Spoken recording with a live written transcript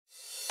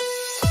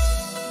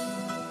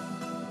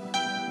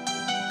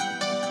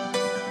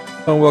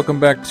Welcome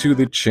back to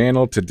the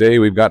channel. Today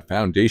we've got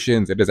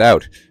Foundations. It is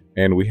out,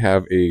 and we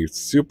have a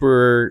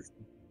super,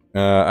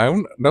 I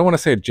don't want to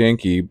say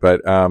janky,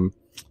 but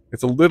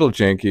it's a little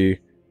janky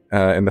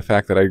in the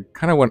fact that I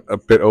kind of went a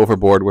bit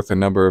overboard with the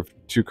number of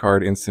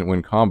 2-card instant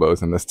win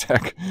combos in this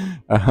deck.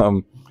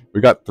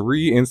 We got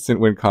 3 instant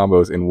win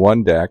combos in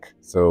one deck,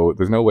 so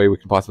there's no way we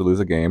can possibly lose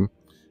a game.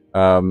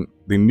 The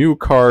new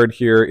card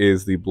here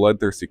is the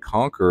Bloodthirsty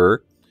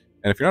Conqueror,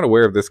 and if you're not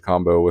aware of this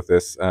combo with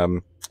this,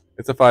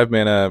 it's a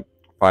 5-mana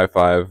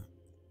 5/5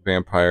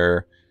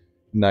 vampire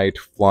knight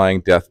flying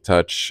death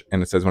touch,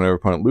 and it says whenever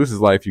opponent loses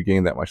life, you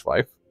gain that much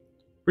life.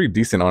 Pretty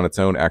decent on its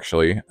own,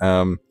 actually.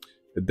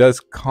 It does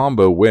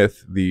combo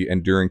with the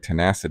Enduring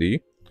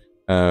Tenacity,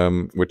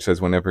 which says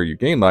whenever you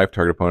gain life,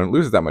 target opponent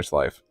loses that much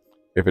life.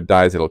 If it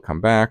dies, it'll come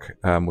back,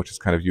 which is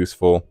kind of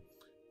useful.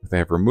 If they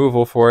have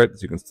removal for it,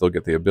 so you can still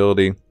get the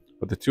ability.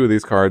 But the two of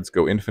these cards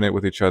go infinite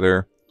with each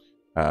other.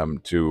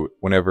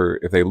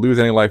 If they lose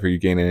any life or you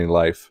gain any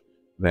life,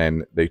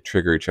 then they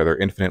trigger each other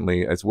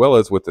infinitely, as well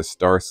as with the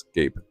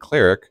Starscape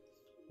Cleric,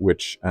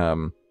 which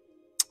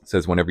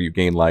says whenever you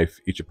gain life,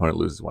 each opponent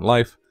loses 1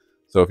 life.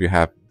 So if you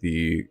have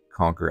the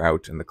Conqueror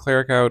out and the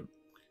Cleric out,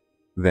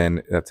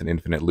 then that's an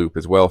infinite loop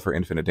as well for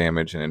infinite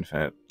damage and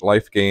infinite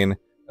life gain,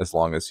 as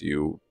long as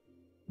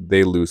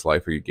they lose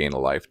life or you gain a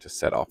life to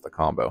set off the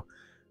combo.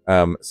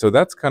 So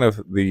that's kind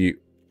of the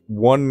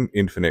one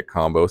infinite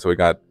combo. So we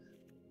got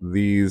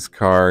these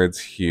cards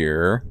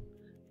here.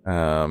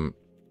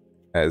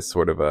 As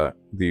sort of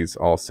these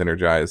all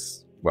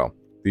synergize, well,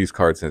 these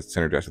cards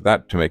synergize with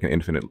that to make an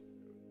infinite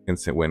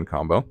instant win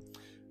combo.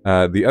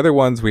 The other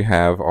ones we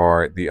have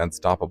are the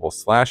Unstoppable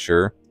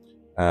Slasher,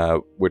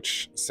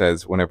 which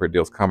says whenever it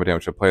deals combat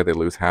damage to a player, they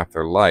lose half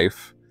their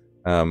life.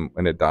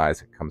 When it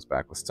dies, it comes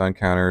back with stun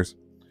counters.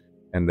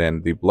 And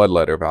then the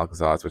Bloodletter of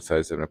Aclazotz, which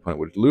says if an opponent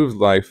would lose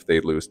life,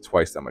 they lose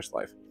twice that much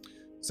life.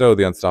 So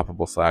the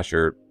Unstoppable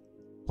Slasher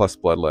plus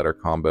Bloodletter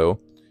combo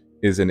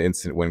is an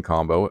instant win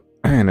combo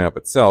in and of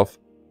itself.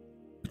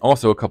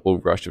 Also a couple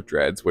of Rush of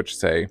Dreads, which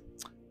say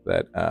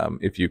that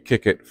if you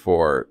kick it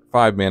for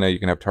 5 mana, you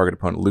can have target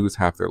opponent lose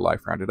half their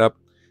life rounded up.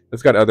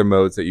 It's got other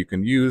modes that you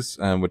can use,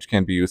 which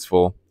can be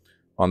useful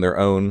on their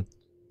own.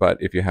 But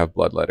if you have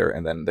Bloodletter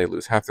and then they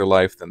lose half their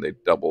life, then they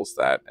doubles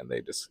that and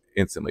they just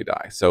instantly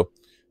die. So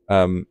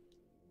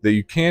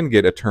you can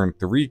get a turn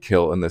 3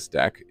 kill in this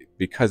deck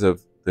because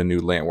of the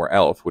new Llanowar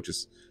Elf, which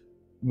is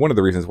one of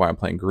the reasons why I'm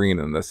playing green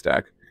in this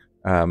deck.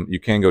 You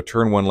can go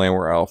turn 1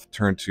 Llanowar Elf,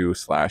 turn 2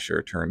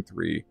 Slasher, turn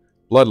 3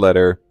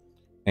 Bloodletter,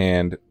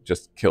 and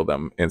just kill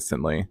them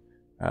instantly,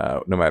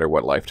 no matter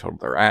what life total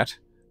they're at,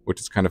 which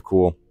is kind of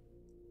cool.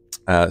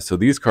 So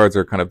these cards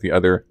are kind of the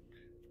other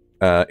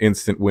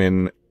instant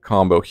win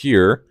combo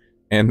here.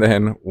 And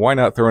then why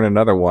not throw in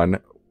another one,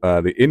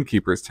 the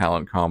Innkeeper's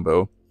Talent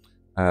combo.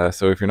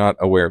 So if you're not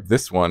aware of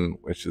this one,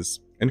 which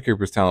is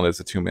Innkeeper's Talent is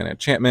a 2-mana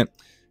enchantment.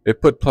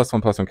 It put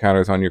 +1/+1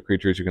 counters on your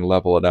creatures. You can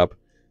level it up.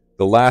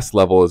 The last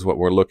level is what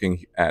we're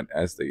looking at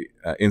as the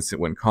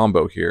instant win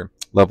combo here.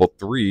 Level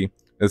 3,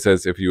 it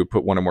says if you would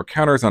put 1 or more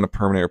counters on a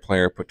permanent or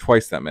player, put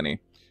twice that many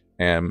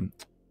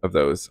of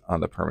those on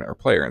the permanent or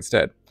player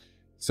instead.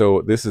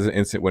 So this is an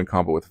instant win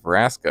combo with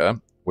Vraska,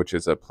 which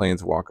is a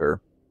planeswalker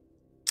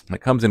that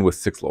comes in with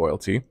 6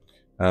 loyalty.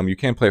 You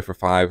can play for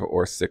 5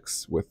 or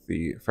 6 with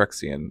the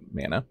Phyrexian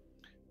mana.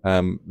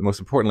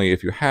 Most importantly,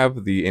 if you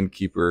have the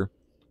Innkeeper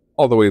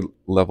all the way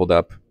leveled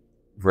up,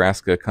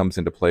 Vraska comes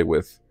into play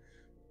with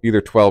either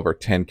 12 or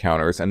 10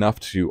 counters, enough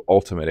to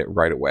ultimate it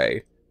right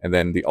away. And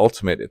then the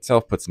ultimate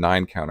itself puts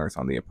 9 counters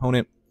on the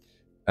opponent,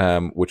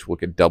 which will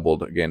get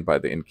doubled again by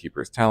the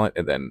Innkeeper's Talent,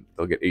 and then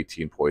they'll get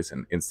 18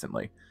 poison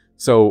instantly.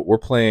 So we're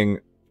playing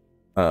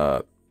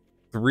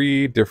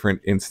 3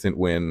 different instant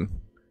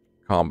win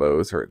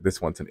combos, or this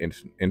one's an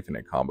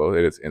infinite combo,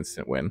 it is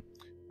instant win,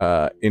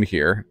 in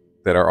here,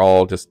 that are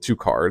all just 2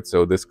 cards.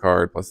 So this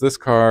card plus this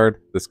card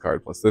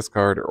plus this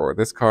card, or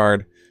this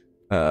card.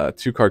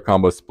 2-card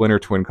combos, Splinter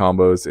Twin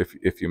combos,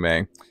 if you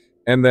may,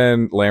 and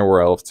then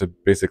Llanowar Elves to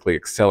basically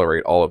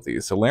accelerate all of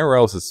these. So Llanowar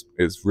Elves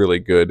is really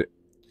good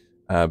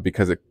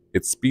because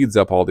it speeds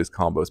up all these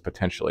combos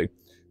potentially.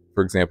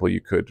 For example, you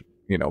could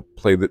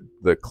play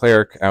the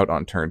Cleric out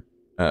on turn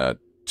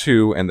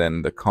 2, and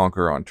then the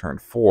Conqueror on turn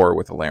 4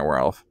 with a Llanowar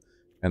Elf,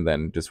 and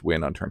then just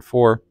win on turn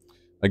 4.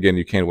 Again,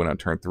 you can win on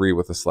turn 3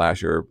 with a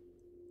Slasher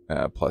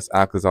plus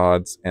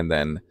Aclazotz, and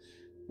then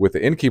with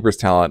the Innkeeper's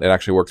Talent, it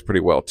actually works pretty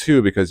well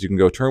too, because you can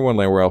go turn 1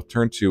 Llanowar Elf,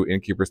 turn 2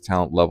 Innkeeper's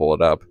Talent, level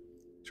it up,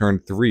 turn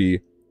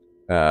 3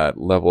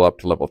 level up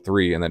to level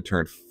 3, and then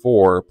turn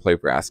 4 play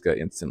Vraska,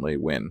 instantly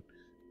win.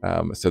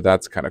 So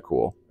that's kind of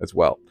cool as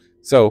well.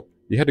 So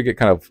you had to get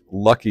kind of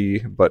lucky,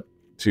 but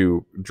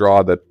to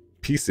draw the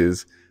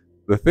pieces.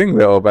 The thing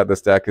though about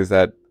this deck is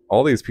that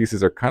all these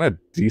pieces are kind of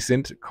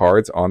decent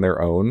cards on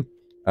their own.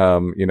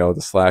 The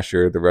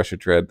Slasher, the Rush of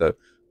Dread, the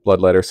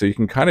Bloodletter, so you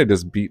can kind of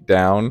just beat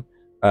down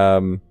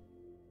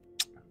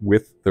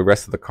with the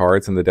rest of the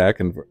cards in the deck.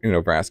 And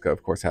Vraska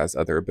of course has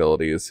other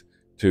abilities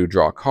to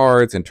draw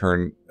cards and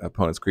turn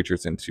opponents'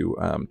 creatures into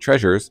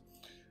treasures.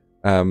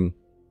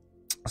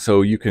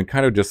 So you can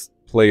kind of just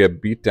play a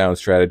beatdown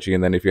strategy,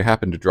 and then if you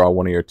happen to draw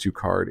one of your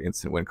 2-card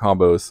instant win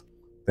combos,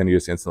 then you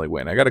just instantly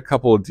win. I got a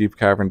couple of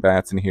Deep-Cavern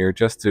Bats in here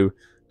just to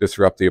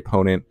disrupt the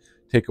opponent,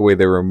 take away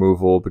their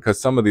removal, because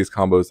some of these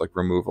combos, like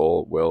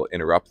removal, will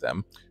interrupt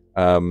them.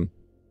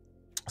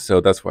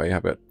 So that's why I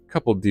have a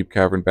couple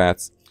Deep-Cavern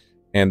Bats.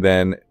 And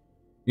then,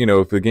 you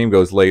know, if the game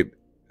goes late,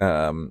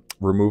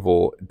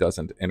 removal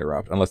doesn't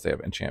interrupt, unless they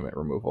have enchantment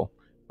removal.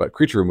 But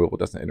creature removal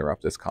doesn't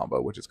interrupt this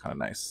combo, which is kind of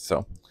nice.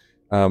 So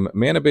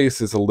mana base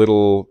is a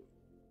little,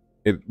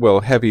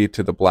 heavy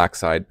to the black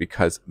side,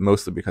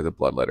 mostly because of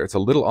Bloodletter. It's a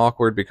little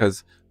awkward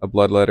because of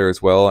Bloodletter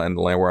as well, and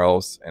the Llanowar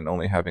Elves, and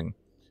only having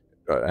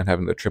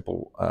the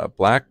triple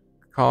black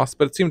cost,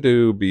 but it seemed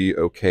to be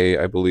okay,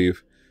 I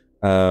believe.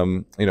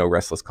 You know,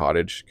 Restless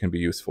Cottage can be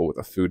useful with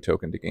a food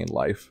token to gain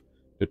life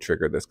to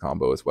trigger this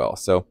combo as well.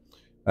 So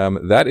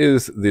that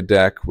is the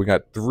deck. We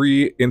got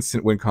 3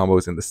 instant win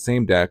combos in the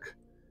same deck.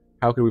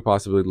 How could we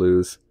possibly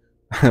lose?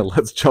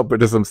 Let's jump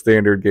into some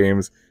standard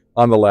games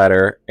on the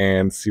ladder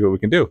and see what we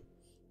can do.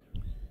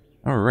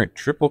 Alright,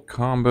 triple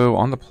combo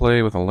on the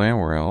play with a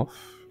Llanowar Elf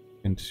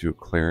into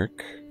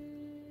Cleric.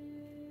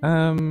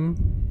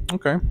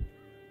 Okay.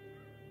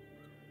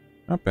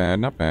 Not bad,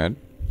 not bad.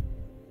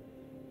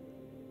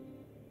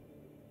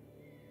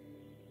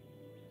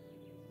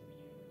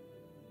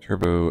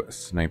 Turbo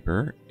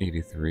Sniper,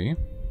 83. Is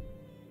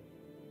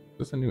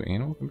this a new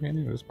animal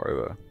companion? Or is this part of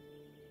the...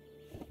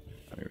 I'm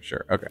not even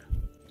sure. Okay.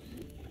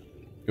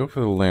 Go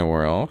for the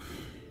Llanowar Elf.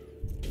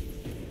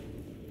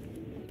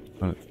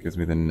 Oh, it gives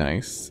me the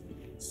nice.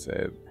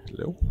 Said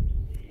hello.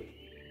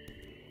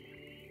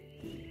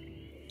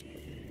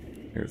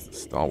 Here's the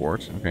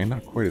Stalwart. Okay,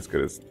 not quite as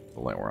good as the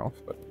Llanowar Elf,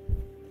 but...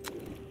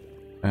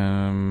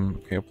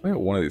 okay, I'll play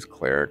out one of these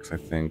Clerics, I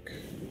think.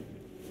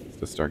 Just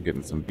to start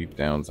getting some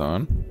beatdowns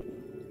on.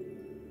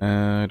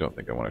 I don't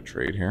think I want to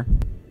trade here.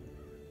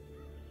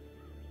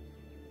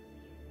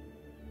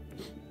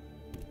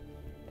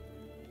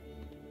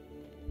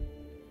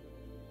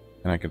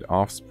 And I could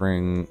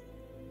Offspring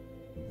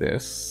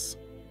this.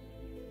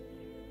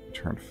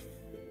 Turn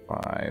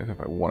 5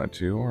 if I wanted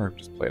to, or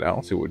just play it out.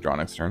 I'll see what we draw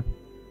next turn.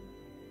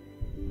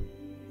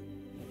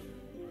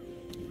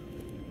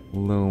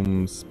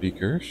 Loam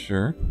Speaker,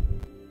 sure.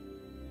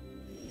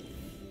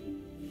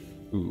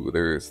 Ooh,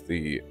 there's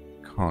the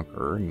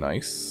Conqueror,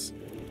 nice.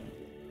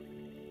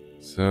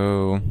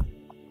 So,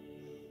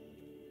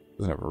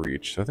 doesn't have a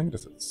reach, so I think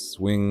just a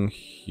swing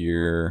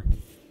here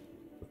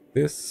with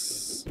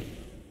this.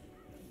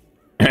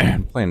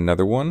 Play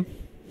another one.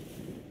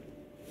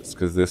 Just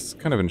because this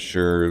kind of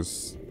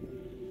ensures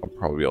I'll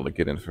probably be able to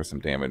get in for some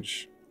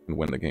damage and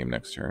win the game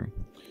next turn.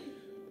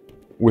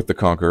 With the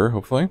Conqueror,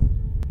 hopefully.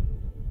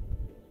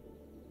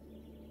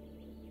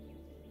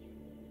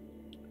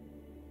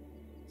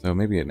 So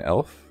maybe an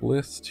elf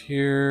list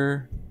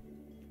here.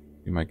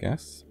 Be my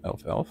guess.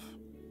 Elf.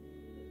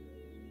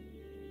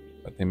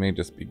 But they may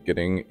just be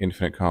getting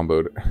infinite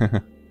comboed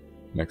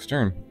next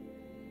turn.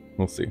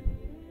 We'll see.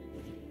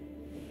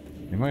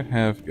 They might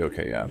have...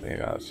 Okay, yeah, they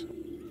got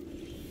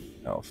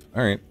elf.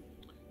 Alright.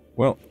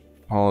 Well,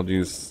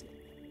 apologies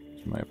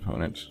to my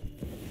opponent.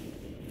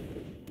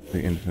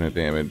 The infinite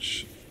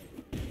damage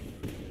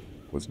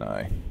was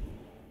nigh.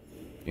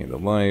 Gain the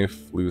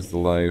life, lose the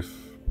life.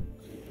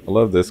 I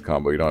love this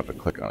combo. You don't have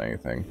to click on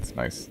anything. It's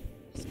nice.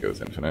 Just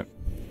goes infinite.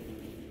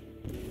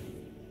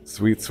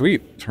 Sweet,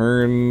 sweet.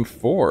 Turn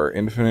 4,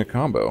 infinite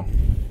combo.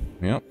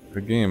 Yep,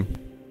 good game.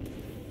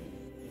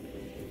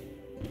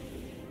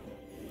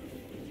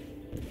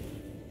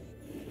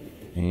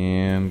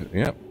 And,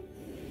 yep.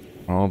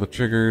 All the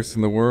triggers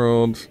in the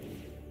world.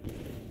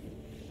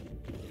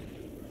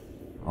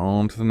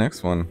 On to the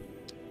next one.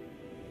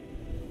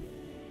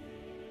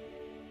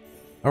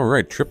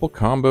 Alright, triple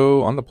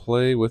combo on the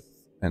play with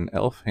an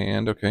elf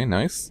hand. Okay,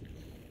 nice.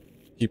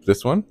 Keep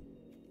this one.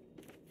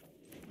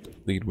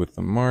 Lead with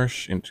the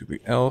marsh into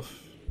the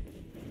elf.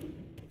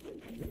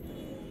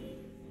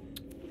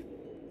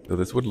 So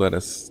this would let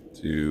us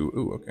do...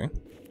 Ooh, okay.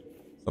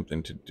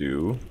 Something to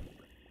do.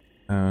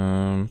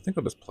 I think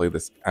I'll just play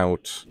this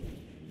out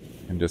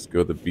and just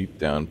go the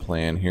beatdown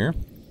plan here.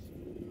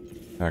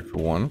 Attack for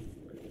 1.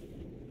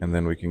 And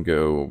then we can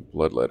go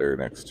Bloodletter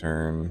next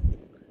turn.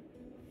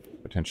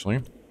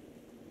 Potentially.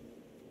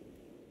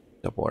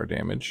 Double our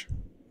damage.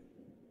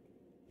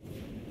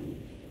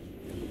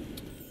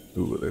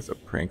 Ooh, there's a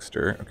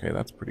Prankster. Okay,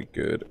 that's pretty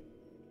good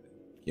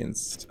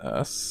against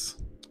us.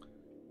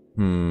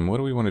 What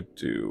do we want to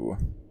do?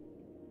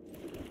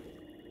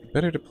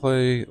 Better to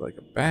play like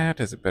a bat?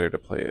 Is it better to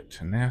play a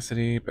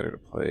Tenacity? Better to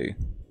play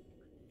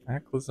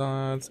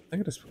Aclazotz? I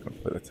think I'm just going to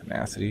play the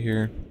Tenacity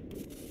here.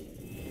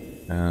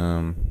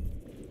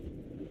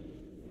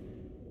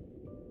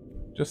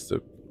 Just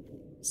to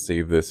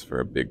save this for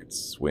a big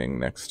swing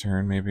next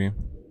turn, maybe.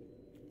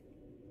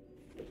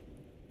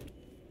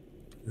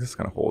 This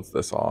kind of holds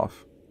this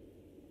off.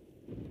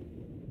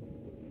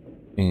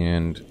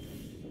 And...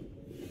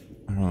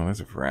 oh,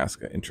 there's a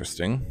Vraska.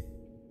 Interesting.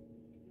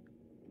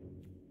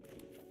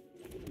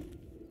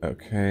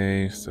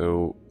 Okay,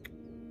 so...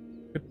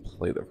 could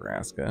play the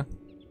Vraska.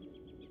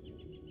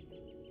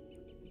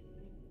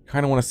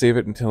 Kind of want to save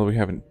it until we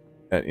have an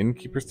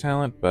Innkeeper's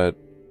talent, but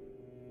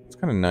it's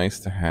kind of nice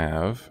to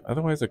have.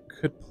 Otherwise, I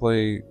could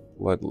play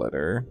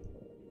Bloodletter.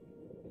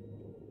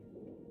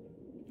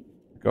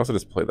 I could also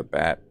just play the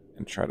Bat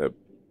and try to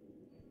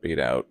bait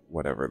out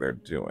whatever they're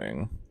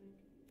doing.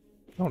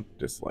 I don't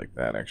dislike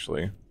that,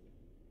 actually.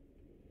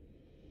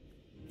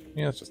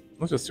 Yeah,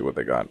 let's just see what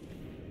they got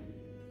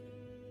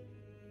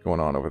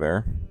going on over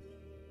there.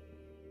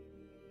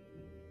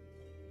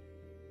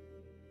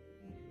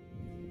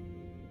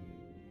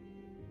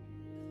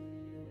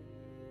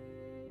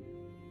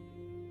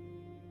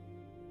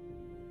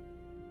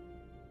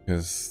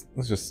 Because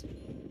let's just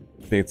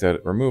baits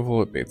out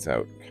removal, it baits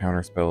out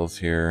counter spells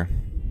here.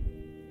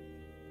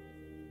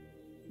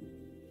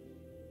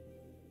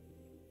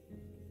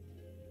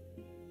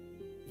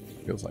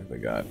 Feels like they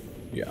got,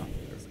 yeah,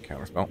 there's the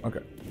counter spell. Okay.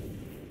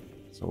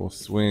 So we'll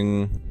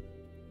swing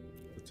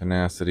the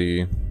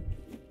Tenacity.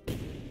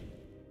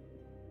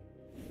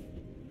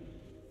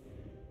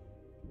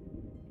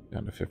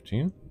 Down to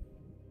 15.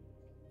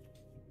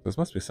 This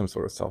must be some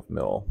sort of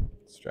self-mill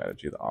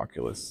strategy, the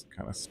Oculus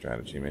kind of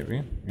strategy,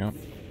 maybe. Yep.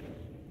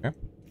 Okay.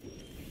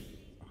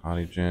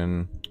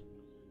 Honeygen.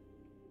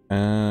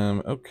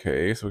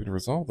 Okay, so we can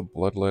resolve the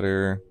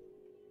Bloodletter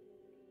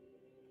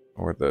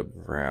or the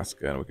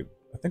Vraska, and we could,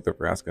 I think the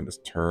Vraska can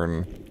just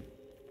turn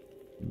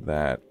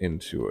that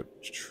into a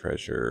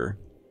treasure.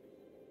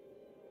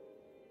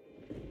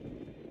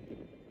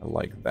 I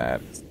like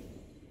that.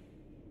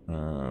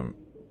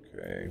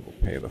 Okay,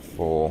 we'll pay the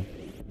full.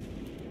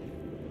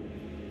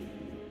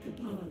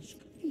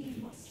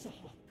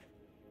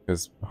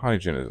 Because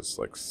Honeygen is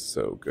like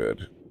so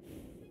good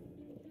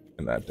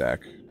in that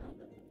deck.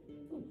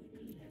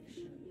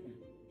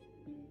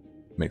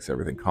 Makes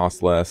everything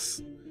cost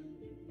less.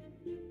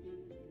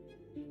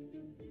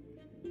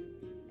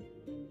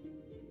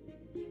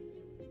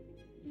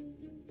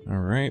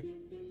 Alright.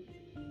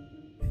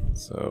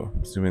 So,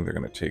 assuming they're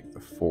going to take the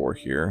 4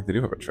 here. They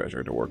do have a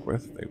treasure to work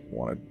with. They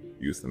want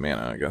to use the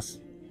mana, I guess.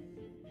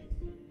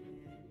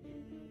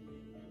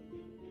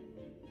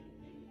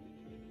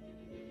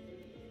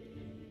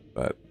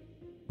 But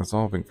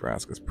resolving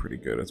Vraska is pretty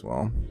good as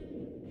well.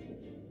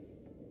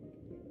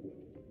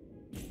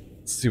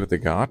 Let's see what they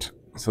got.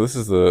 So this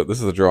is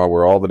the draw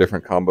where all the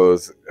different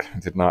combos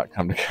did not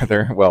come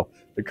together. Well,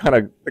 they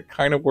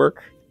kind of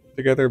work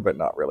together, but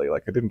not really.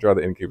 Like I didn't draw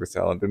the Innkeeper's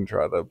talent, didn't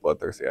draw the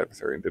Bloodthirsty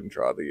Adversary, and didn't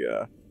draw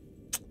the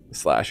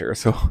Slasher.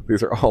 So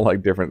these are all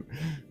like different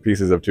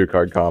pieces of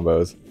 2-card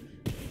combos.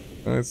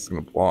 And it's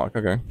gonna block.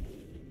 Okay. I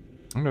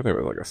wonder if there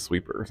was like a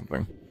sweeper or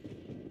something.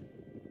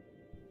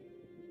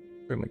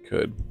 Certainly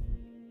could.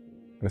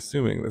 I'm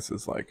assuming this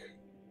is like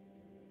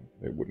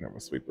they wouldn't have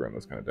a sweeper in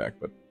this kind of deck,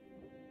 but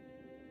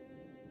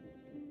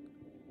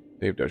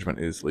Dave Judgment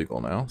is legal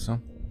now,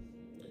 so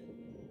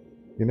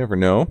you never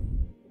know.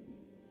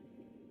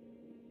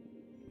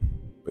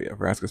 But yeah,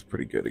 Vraska's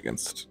pretty good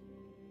against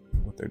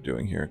what they're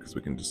doing here because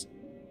we can just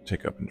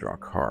take up and draw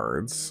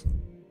cards.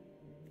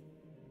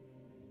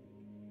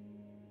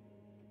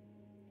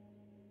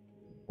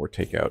 Or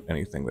take out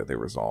anything that they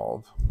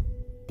resolve.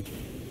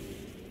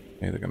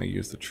 Okay, they're going to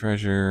use the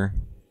treasure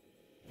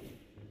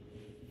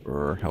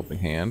for Helping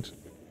Hand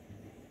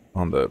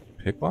on the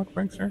Picklock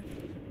Prankster.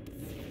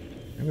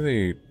 Maybe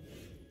they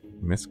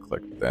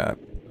misclicked that.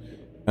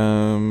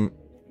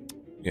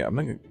 Yeah, I'm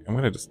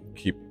gonna just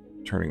keep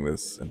turning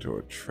this into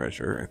a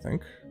treasure, I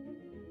think.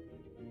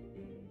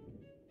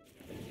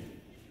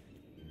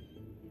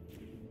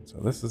 So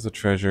this is a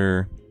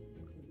treasure,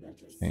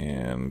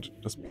 and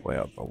just play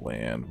out the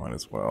land, might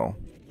as well.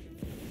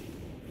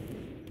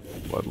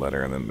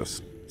 Bloodletter, and then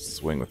just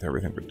swing with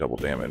everything for double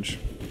damage.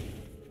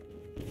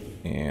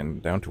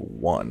 And down to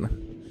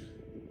 1.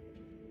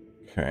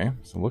 Okay,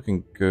 so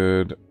looking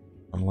good,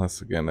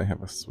 unless again they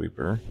have a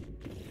sweeper.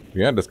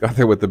 Yeah, just got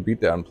there with the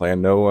beatdown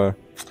plan.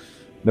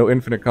 No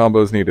infinite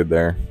combos needed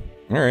there.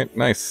 Alright,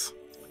 nice.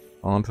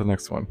 On to the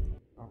next one.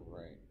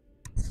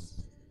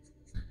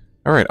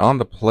 Alright, on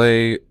the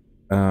play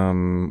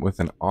with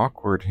an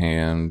awkward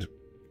hand,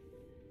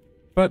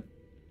 but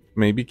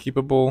maybe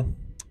keepable.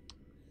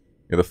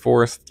 Yeah, the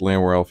forest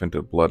Llanowar Elf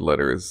into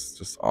Bloodletter is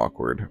just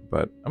awkward,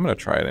 but I'm going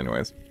to try it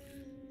anyways.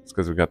 It's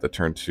because we got the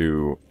turn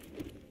 2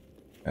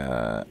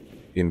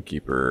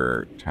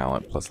 Innkeeper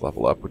talent plus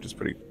level up, which is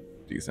pretty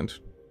decent.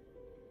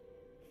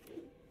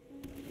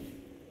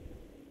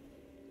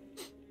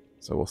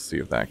 So we'll see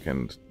if that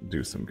can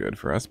do some good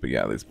for us. But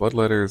yeah, these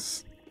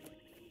Bloodletters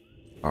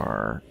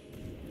are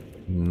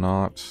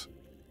not...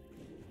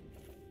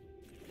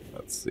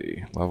 Let's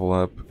see. Level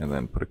up and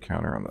then put a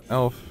counter on the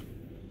elf.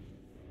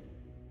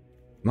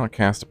 Not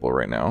castable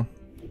right now.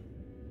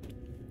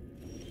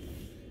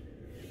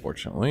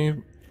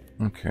 Fortunately.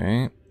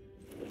 Okay.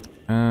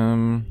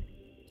 I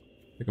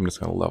think I'm just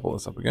going to level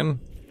this up again.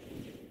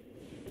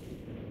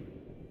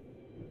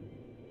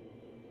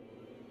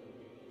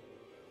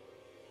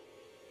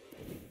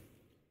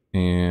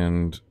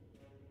 And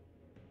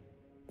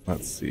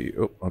let's see.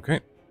 Oh,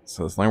 okay.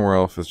 So this Llanowar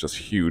Elf is just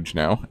huge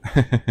now.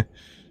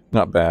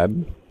 Not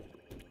bad.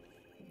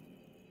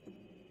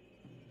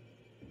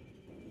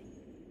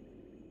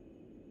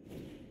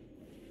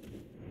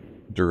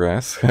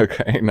 Duress.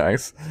 Okay,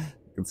 nice.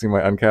 You can see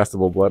my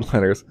uncastable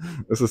bloodletters.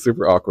 This is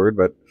super awkward,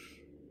 but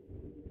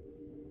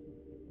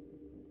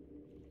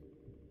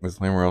this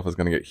Llanowar Elf is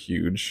going to get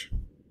huge.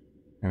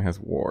 And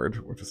has ward,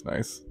 which is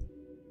nice.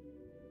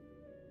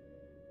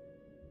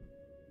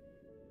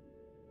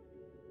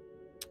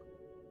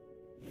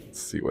 Let's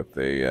see what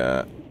they...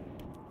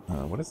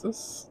 what is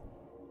this?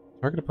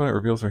 Target opponent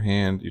reveals their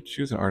hand. You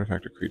choose an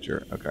artifact or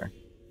creature. Okay.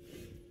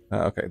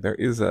 Okay, there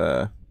is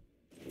a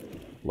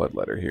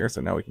Bloodletter here,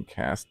 so now we can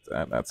cast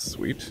that. That's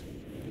sweet.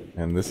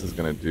 And this is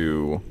going to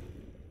do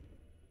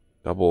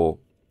double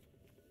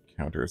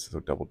counters, so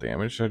double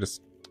damage. Should I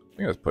just... I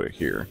think I just put it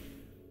here.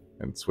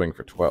 And swing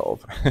for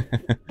 12.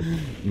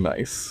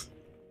 Nice.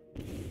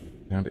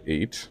 Down to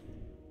 8.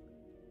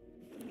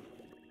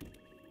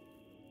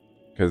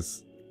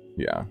 Because,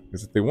 yeah.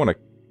 Because if they want to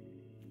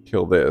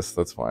kill this,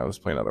 that's fine. Let's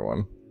play another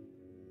one.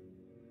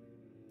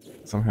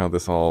 Somehow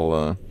this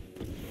all...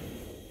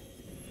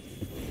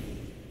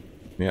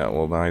 Yeah,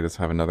 well now I just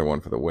have another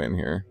one for the win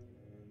here.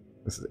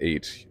 This is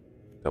 8.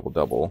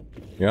 Double.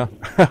 Yeah.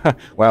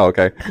 Wow,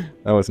 okay.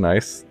 That was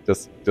nice.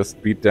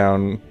 Just beat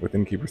down with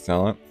Innkeeper's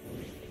talent.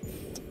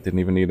 Didn't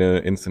even need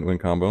an instant win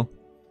combo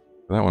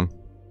for that one.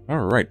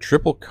 Alright,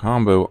 triple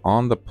combo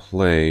on the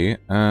play.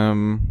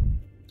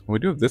 We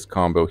do have this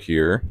combo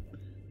here.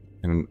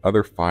 And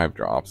other 5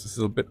 drops. This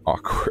is a bit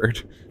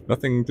awkward.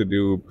 Nothing to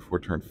do before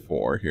turn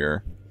 4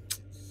 here.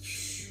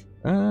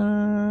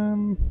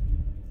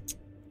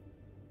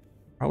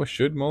 Probably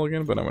should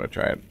mulligan, but I'm going to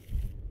try it.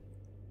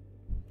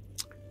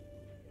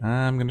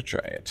 I'm going to try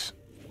it.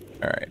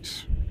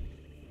 Alright.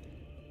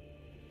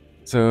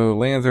 So,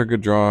 lands are a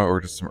good draw, or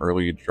just some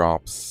early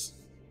drops.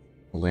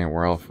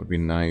 Llanowar Elf would be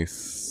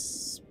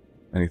nice.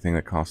 Anything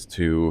that costs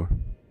 2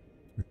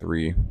 or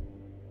 3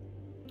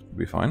 would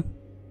be fine.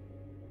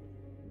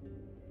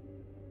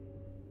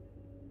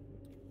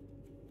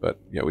 But,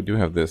 yeah, we do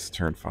have this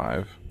turn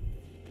 5.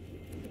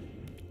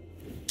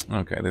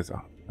 Okay, there's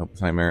a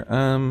Helpless Nightmare.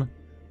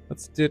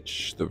 Let's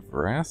ditch the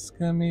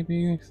Vraska,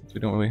 maybe? Since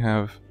we don't really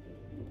have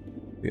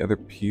the other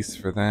piece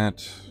for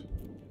that.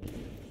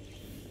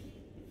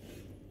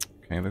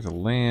 Okay, there's a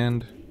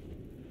land.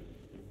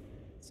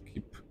 Let's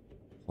keep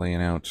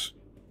playing out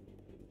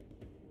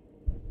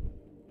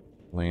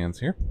lands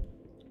here.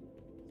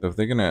 So if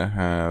they're gonna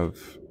have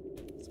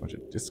so much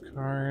of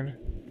discard,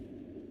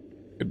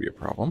 could be a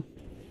problem.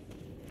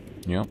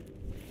 Yep.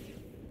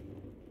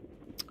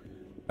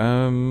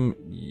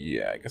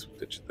 Yeah, I guess we'll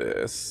ditch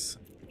this.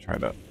 Try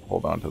to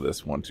hold on to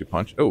this 1-2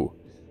 punch. Oh,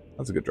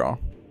 that's a good draw.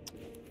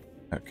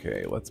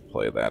 Okay, let's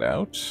play that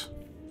out.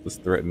 This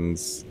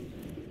threatens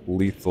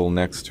lethal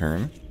next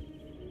turn.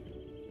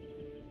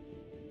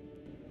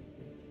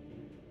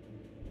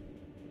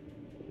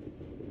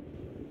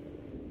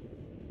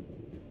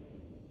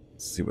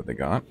 Let's see what they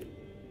got.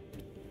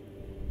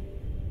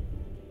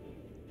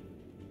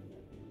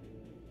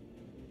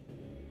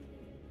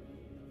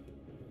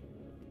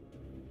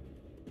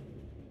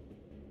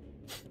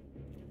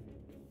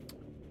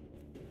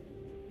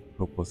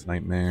 Hopeless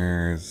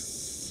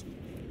Nightmares.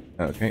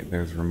 Okay,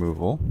 there's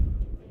removal.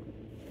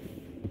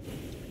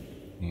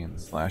 And the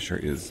slasher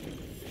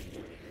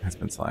has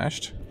been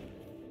slashed.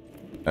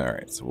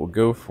 Alright, so we'll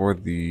go for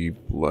the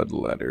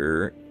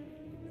Bloodletter,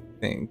 I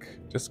think.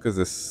 Just because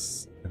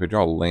this... If we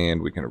draw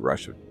land, we can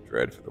Rush of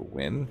Dread for the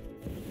win.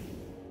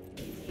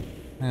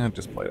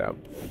 Just play it out.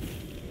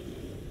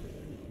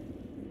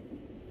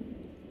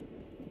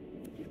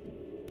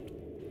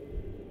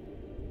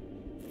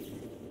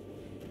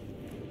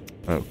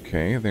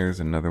 Okay, there's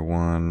another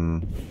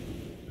one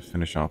to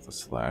finish off the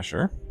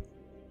slasher.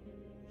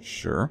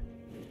 Sure.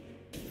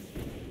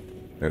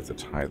 There's a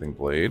Tithing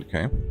Blade,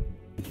 okay.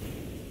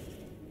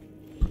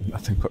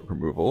 Nothing but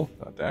removal,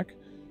 that deck.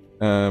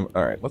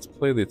 Alright, let's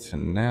play the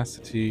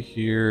Tenacity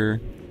here.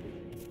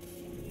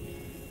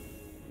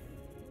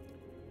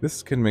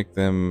 This can make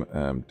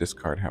them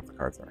discard half the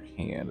cards in their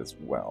hand as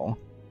well.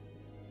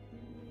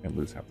 And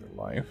lose half their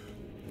life.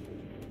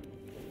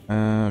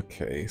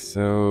 Okay,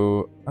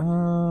 so...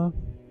 I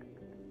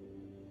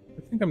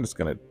think I'm just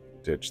gonna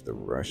ditch the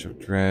Rush of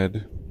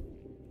Dread.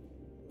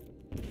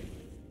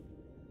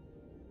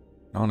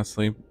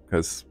 Honestly,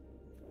 because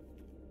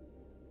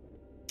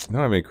I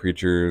don't have any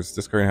creatures,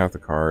 discarding half the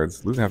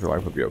cards, losing half their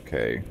life would be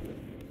okay.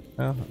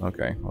 Oh,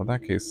 okay. Well, in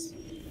that case,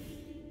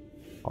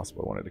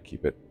 possible I wanted to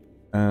keep it.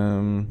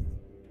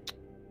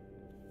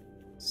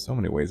 So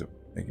many ways of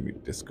making me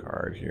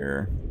discard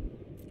here.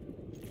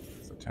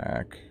 Let's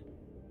attack.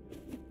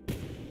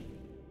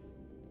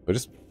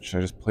 But should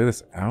I just play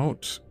this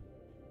out?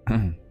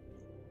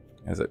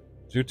 As a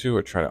 2/2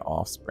 or try to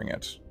offspring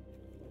it?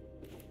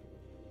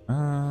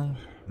 I'm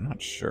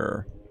not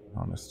sure, to be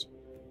honest.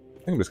 I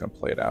think I'm just gonna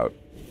play it out.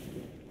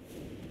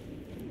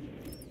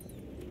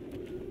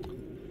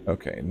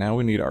 Okay, now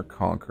we need our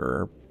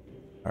Conqueror,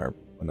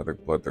 another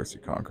Bloodthirsty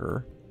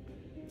Conqueror.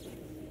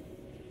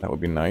 That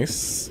would be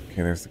nice.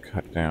 Okay, there's the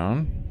cut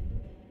down.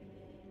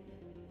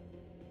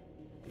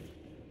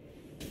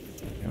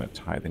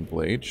 Tithing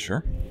Blade,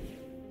 sure.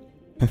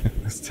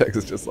 This text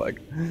is just like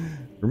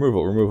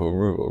removal, removal,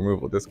 removal,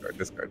 removal, discard,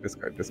 discard,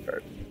 discard,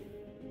 discard.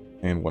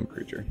 And one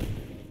creature.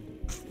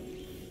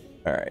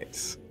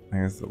 Alright.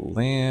 There's the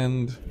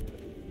land.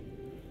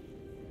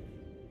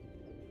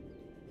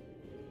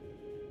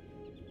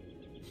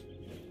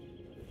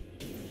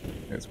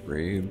 There's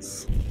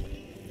raids.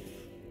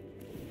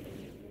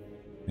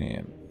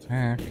 And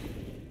attack.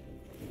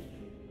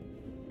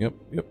 Yep,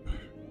 yep.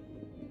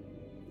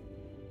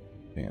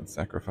 And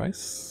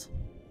sacrifice.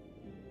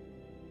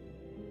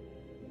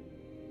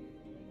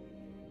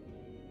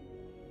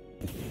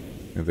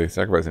 If they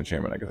sacrifice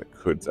enchantment, I guess I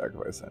could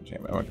sacrifice that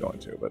enchantment. I'm not going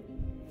to, but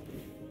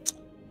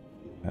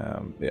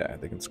yeah,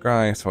 they can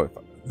scry. So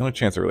the only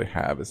chance I really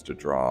have is to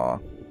draw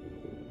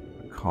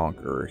a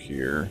Conqueror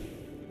here.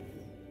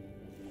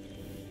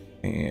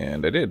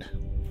 And I did.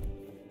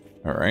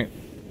 Alright.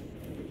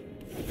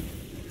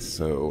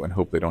 So, and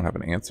hope they don't have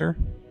an answer.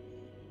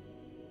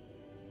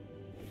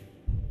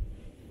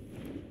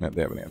 Yeah,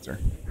 they have an answer.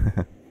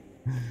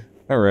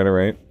 Alright,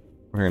 alright.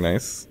 Very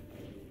nice.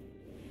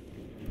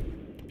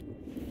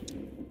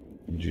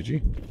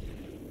 GG.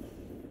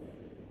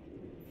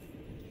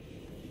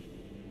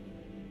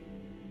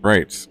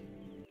 Right.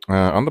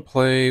 On the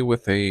play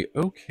with a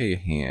okay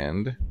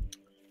hand.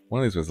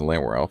 One of these was a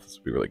Llanowar Elf. This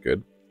would be really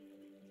good.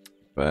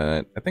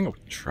 But I think I'll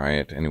try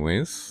it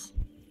anyways.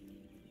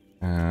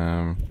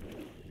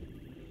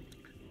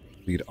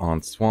 Lead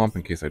on Swamp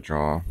in case I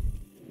draw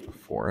a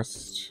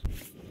forest.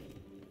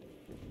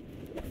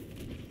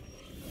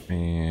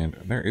 And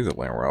there is a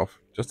Llanowar Elf.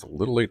 Just a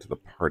little late to the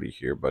party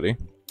here, buddy.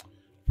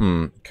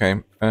 Okay.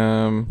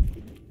 Do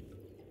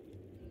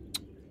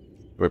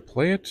I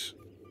play it?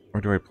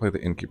 Or do I play the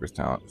Innkeeper's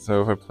talent?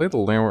 So if I play the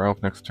Llanowar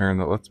Elf next turn,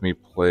 that lets me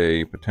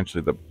play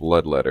potentially the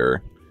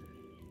Bloodletter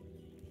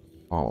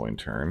following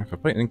turn. If I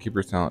play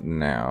Innkeeper's talent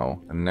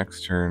now, the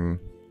next turn...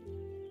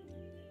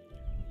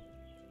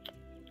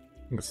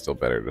 I think it's still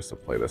better just to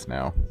play this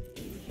now.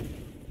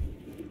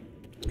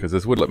 Because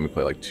this would let me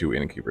play like 2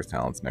 Innkeeper's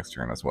talents next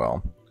turn as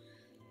well.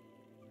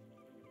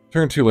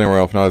 Turn 2 Llanowar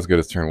Elf, not as good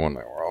as turn 1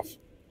 Llanowar Elf.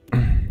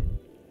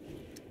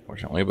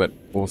 Fortunately, but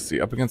we'll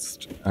see. Up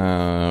against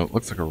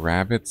looks like a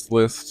rabbits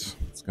list.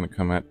 It's gonna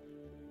come at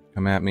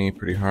me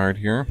pretty hard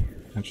here,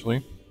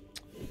 potentially.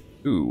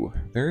 Ooh,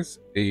 there's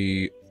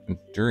a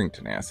Enduring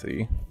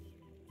Tenacity.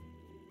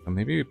 So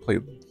maybe we play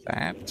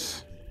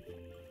that.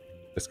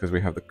 Just because we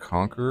have the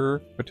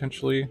Conqueror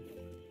potentially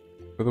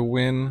for the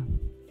win.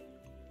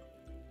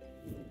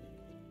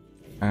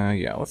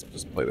 Yeah, let's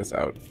just play this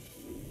out.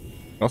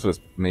 Also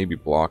just maybe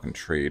block and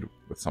trade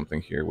with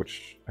something here,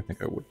 which I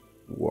think I would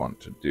want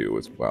to do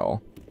as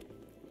well.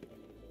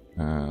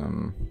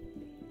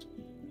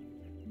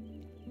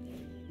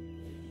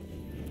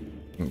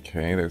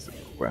 Okay, there's a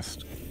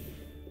quest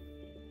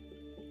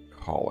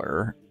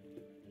caller.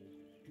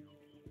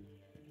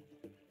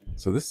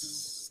 So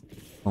this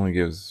only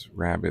gives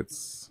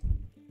rabbits...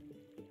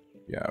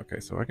 Yeah, okay,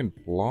 so I can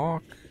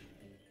block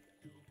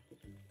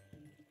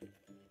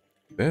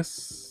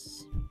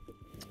this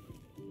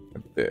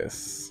and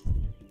this.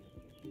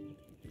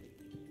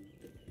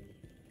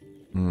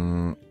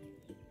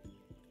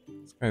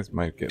 These guys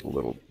might get a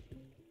little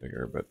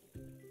bigger, but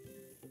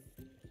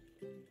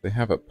they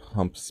have a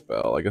pump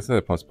spell. I guess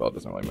that pump spell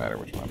doesn't really matter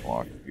which one I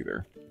block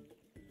either.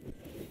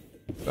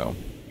 So,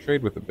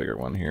 trade with the bigger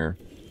one here.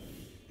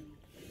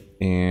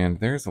 And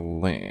there's a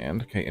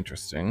land. Okay,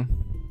 interesting.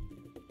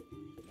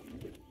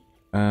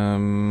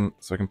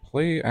 So I can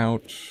play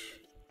out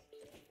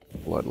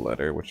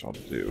Bloodletter, which I'll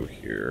do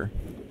here.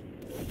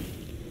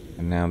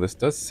 And now this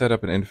does set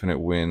up an infinite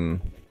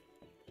win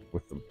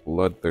with the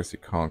Bloodthirsty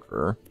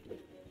Conqueror.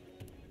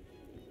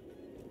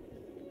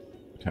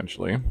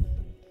 Potentially.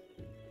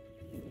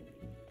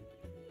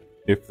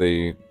 If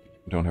they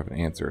don't have an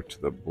answer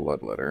to the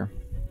Bloodletter.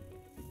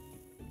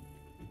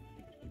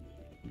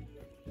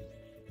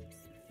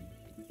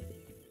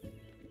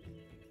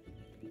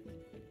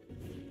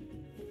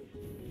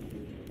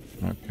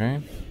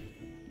 Okay.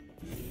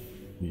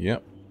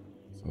 Yep.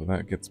 So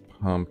that gets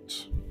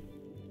pumped.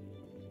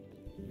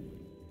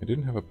 I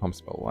didn't have a pump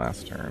spell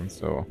last turn,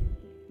 so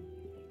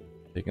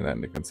taking that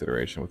into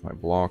consideration with my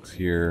blocks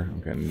here, I'm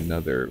getting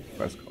another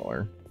quest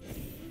caller.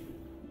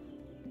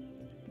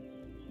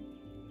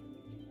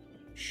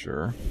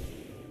 Sure.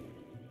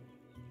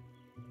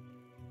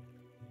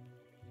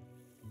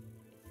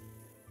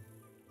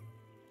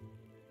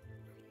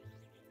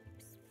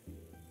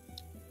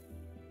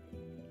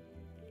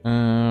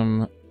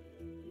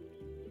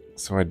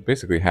 So I'd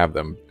basically have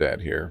them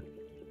dead here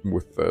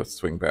with the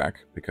swing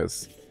back,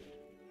 because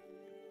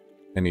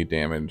any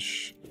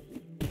damage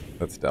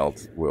that's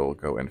dealt will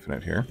go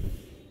infinite here.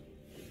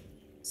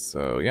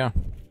 So yeah,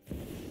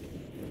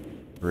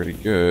 pretty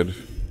good.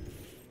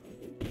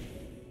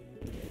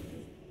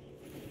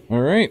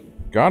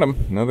 Alright, got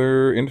him.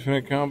 Another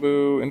infinite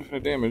combo,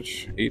 infinite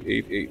damage.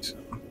 888.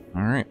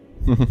 Alright.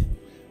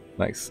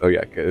 Nice. Oh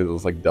yeah, it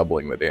was like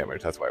doubling the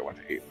damage. That's why I went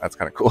to 8. That's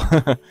kind of cool.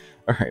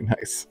 Alright,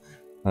 nice.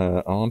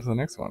 On to the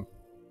next one.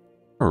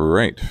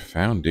 Alright,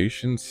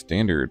 Foundation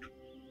Standard.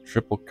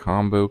 Triple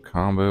combo.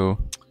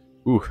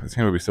 Ooh, this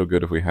hand would be so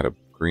good if we had a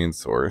green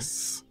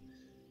source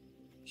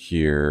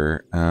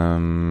here. So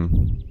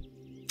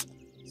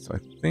I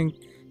think,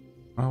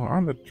 oh, we're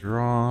on the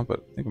draw,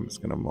 but I think I'm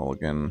just gonna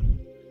mulligan.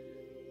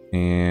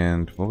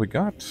 And well, we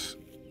got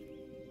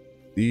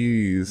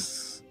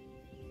this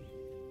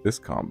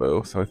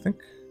combo, so I think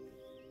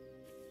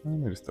let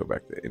me just throw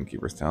back the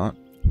Innkeeper's talent.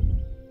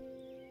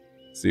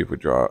 See if we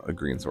draw a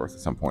green source at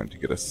some point to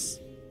get us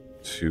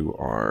to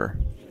our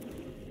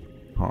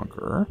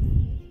Conqueror.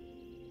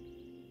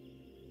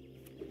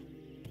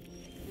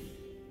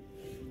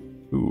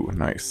 Ooh,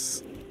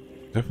 nice.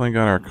 Definitely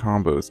got our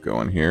combos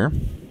going here.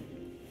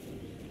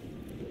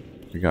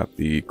 We got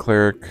the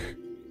Cleric,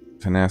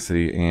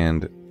 Tenacity,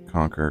 and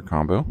Conqueror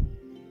combo.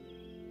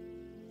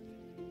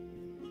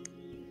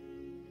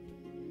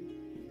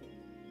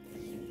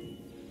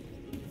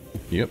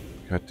 Yep,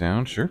 cut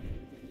down, sure.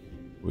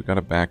 We got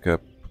a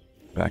backup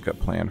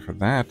plan for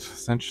that,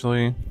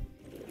 essentially.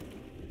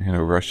 And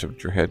a Rush of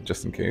Dread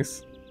just in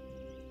case.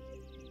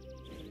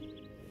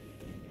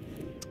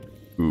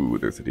 Ooh,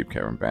 there's a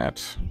Deep-Cavern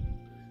Bat.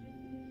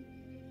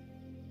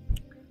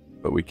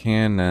 But we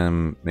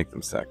can make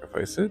them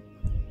sacrifice it.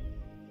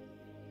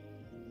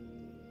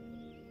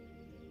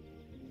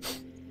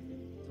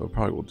 So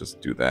probably we'll just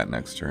do that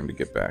next turn to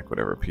get back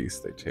whatever piece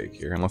they take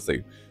here, unless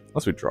we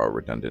draw a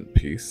redundant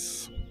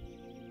piece.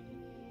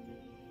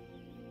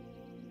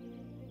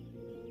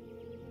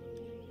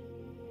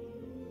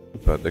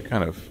 But they're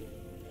kind of...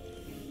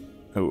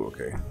 Oh,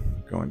 okay.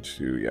 Going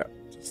to, yeah,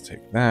 just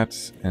take that,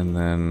 and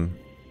then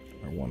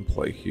our one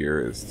play here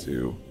is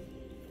to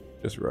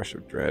just Rush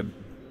of Dread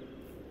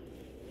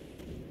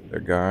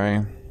their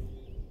guy.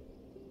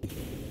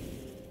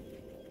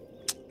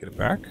 Get it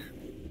back.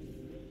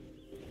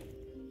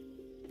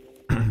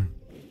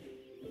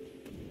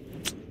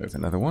 There's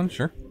another one,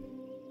 sure.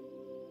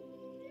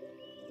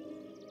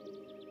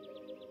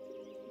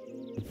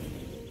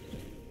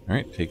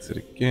 Alright, takes it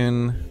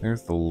again.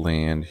 There's the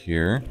land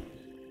here.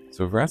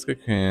 So Vraska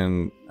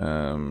can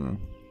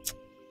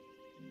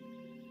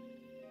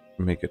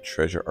make a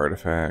treasure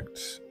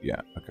artifact.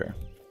 Yeah, okay.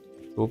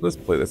 We'll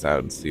just play this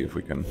out and see if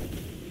we can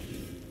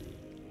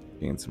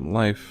gain some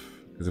life.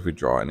 Because if we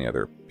draw any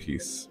other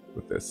piece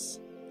with this,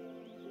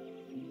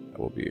 that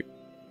will be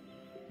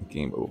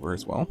game over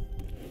as well.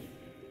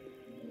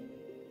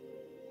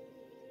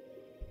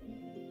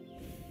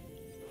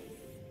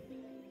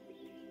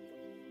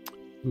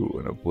 Ooh,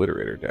 an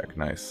Obliterator deck.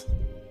 Nice.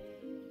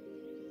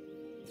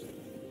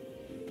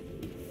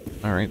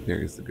 Alright,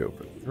 there's the Go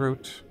for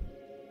Throat.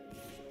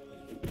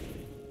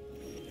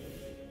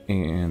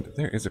 And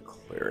there is a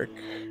Cleric.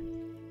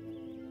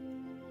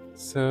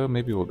 So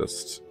maybe we'll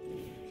just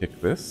kick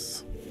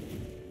this.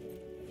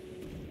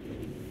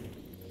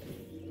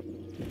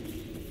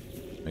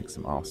 Make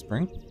some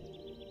offspring.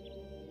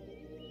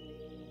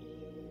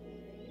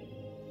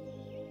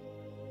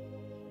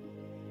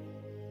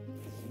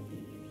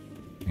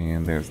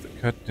 And there's the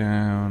cut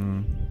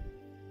down.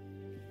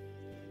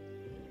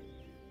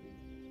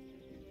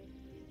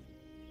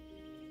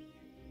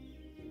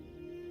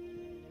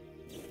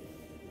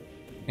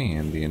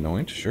 And the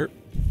anoint, sure.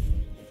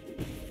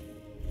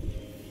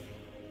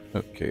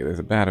 Okay, there's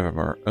a bat of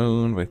our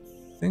own, but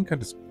I think I'll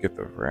just get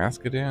the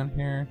Vraska down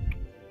here.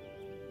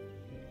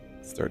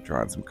 Start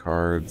drawing some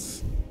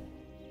cards.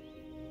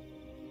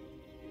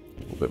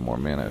 A little bit more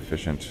mana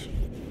efficient.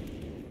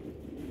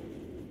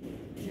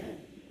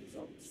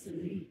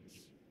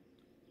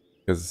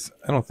 Because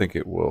I don't think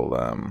it will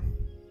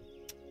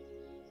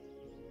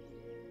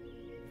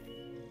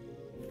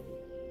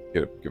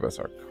give us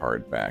our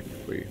card back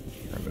if we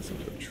turn this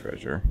into a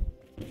treasure.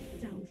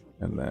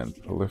 And then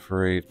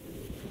proliferate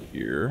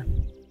here.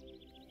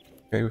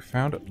 Okay, we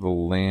found the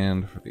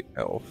land for the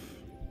elf.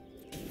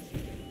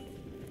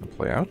 I'll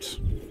play out.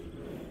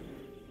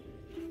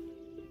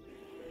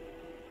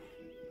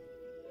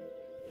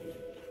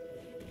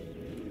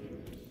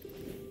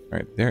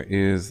 Alright, there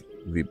is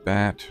the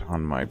bat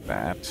on my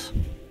bat.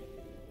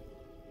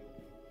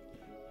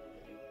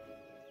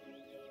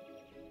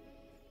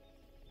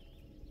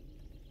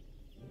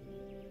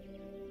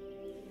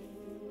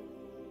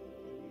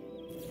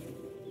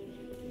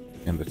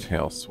 And the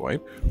tail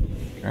swipe.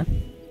 Okay.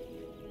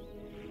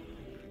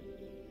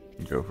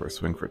 Go for a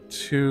swing for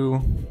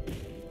 2.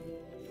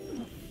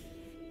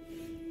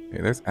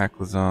 Okay, there's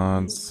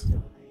Aclazotz.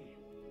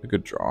 A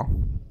good draw.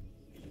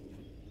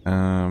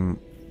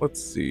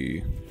 Let's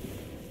see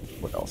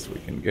what else we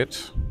can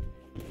get.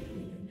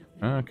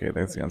 Okay,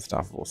 there's the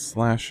Unstoppable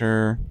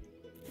Slasher.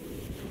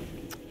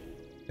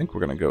 I think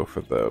we're gonna go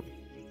for the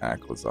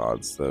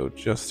Aclazotz though,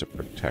 just to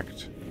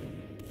protect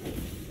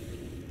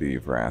the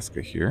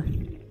Vraska here.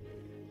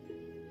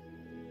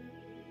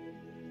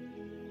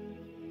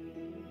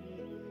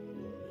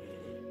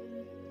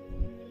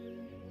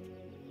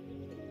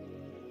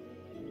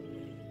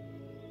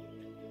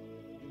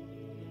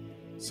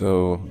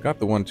 So, got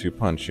the 1-2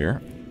 punch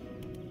here.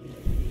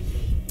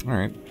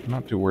 Alright,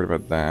 not too worried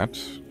about that.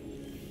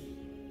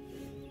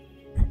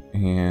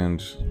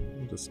 And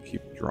just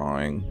keep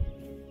drawing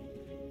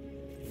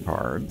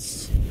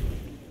cards.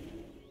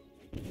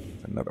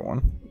 Another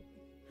one.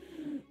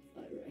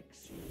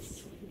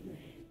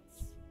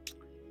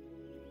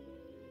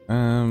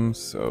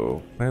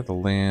 So play the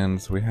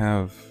lands. We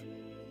have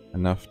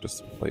enough just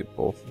to play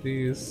both of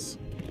these.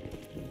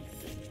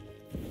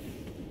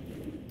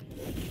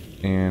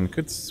 And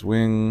could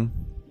swing,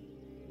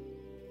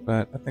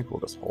 but I think we'll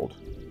just hold.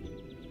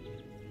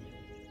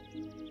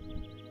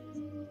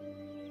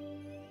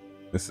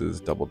 This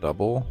is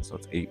double, so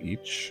it's 8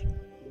 each.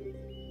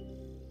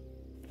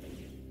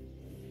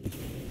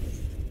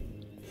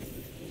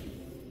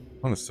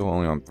 One is still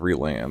only on 3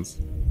 lands,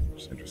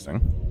 which is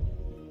interesting.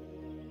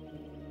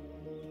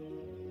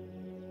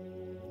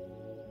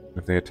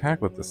 If they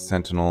attack with the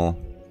Sentinel...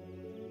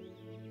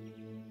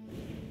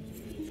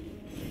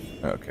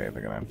 Okay,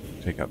 they're gonna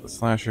take out the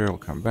Slasher, we'll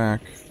come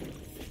back.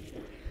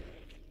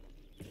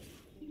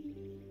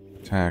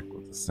 Attack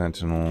with the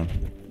Sentinel.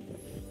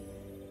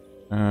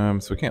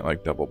 So we can't,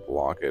 like, double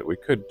block it. We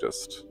could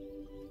just...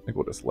 I think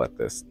we'll just let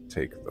this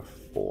take the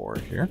 4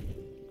 here.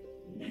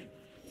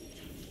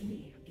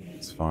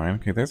 It's fine.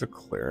 Okay, there's a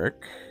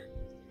Cleric.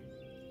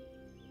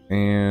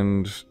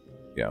 And...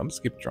 yeah, I'll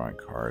just keep drawing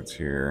cards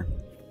here.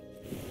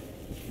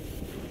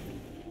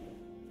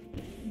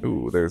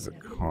 Ooh, there's a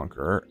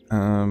Conqueror.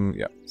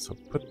 Yeah, so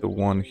put the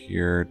 1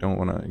 here. Don't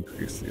want to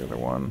increase the other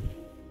one.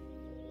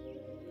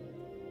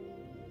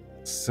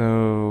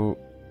 So...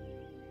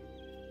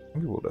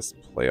 maybe we'll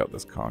just play out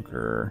this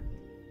Conqueror.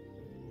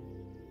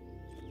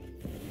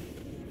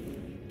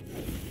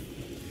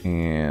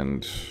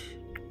 And...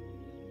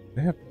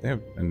 They have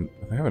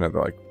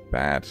another, like,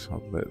 bat.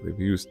 They've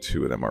used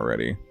 2 of them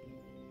already.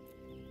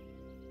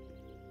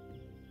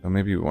 So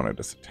maybe we want to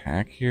just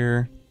attack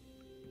here.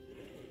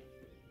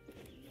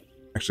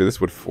 Actually,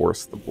 this would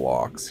force the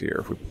blocks here.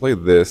 If we play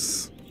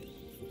this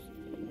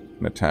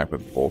and attack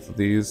with both of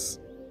these,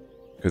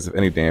 because if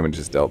any damage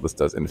is dealt, this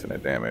does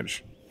infinite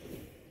damage.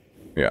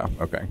 Yeah,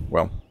 okay.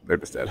 Well, they're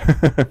just dead.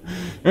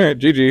 Alright,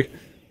 GG.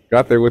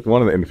 Got there with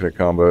one of the infinite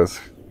combos.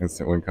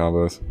 Instant win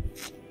combos.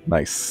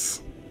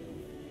 Nice.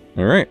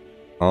 Alright,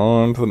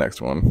 on to the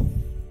next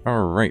one.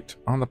 Alright,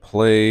 on the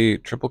play,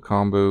 triple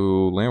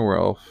combo, Llanowar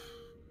Elf.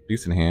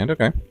 Decent hand,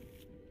 okay.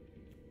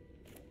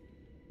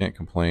 Can't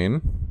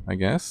complain, I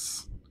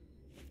guess.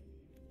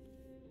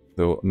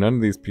 Though none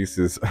of these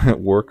pieces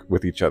work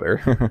with each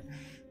other.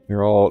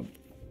 They're all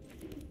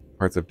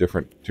parts of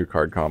different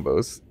 2-card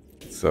combos.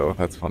 So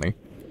that's funny.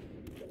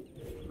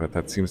 But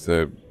that seems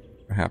to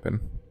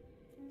happen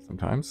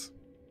sometimes.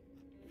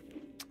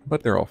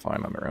 But they're all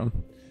fine on their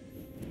own.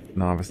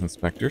 Novice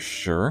Inspector,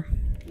 sure.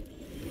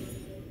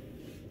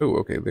 Oh,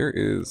 okay, there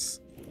is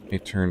a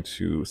turn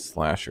 2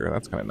 Slasher.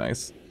 That's kind of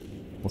nice.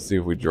 We'll see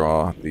if we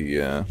draw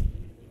the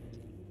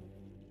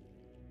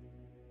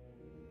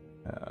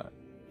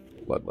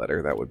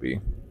Bloodletter. That would be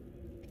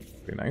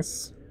pretty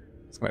nice.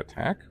 It's going to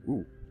attack.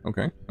 Ooh,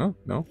 okay. Oh,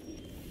 no.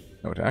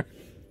 No attack.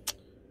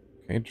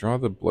 Okay, draw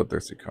the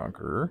Bloodthirsty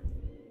Conqueror.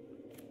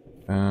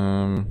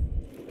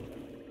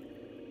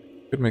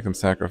 Could make them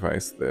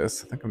sacrifice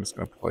this. I think I'm just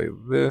going to play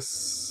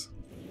this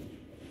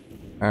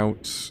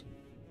out.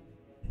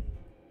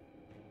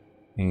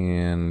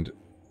 And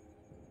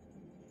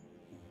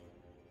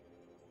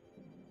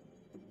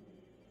I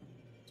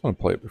just want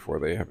to play it before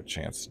they have a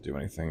chance to do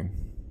anything.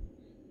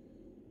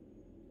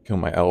 Kill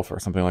my elf or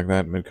something like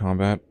that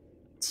mid-combat.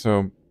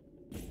 So,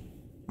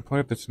 play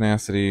up the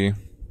Tenacity.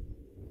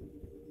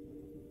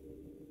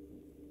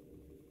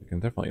 We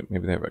can definitely...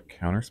 maybe they have a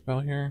counter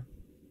spell here.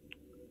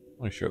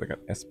 I'm not sure they got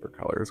Esper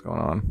colors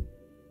going on.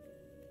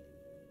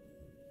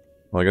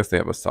 Well, I guess they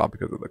have a stop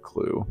because of the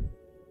clue.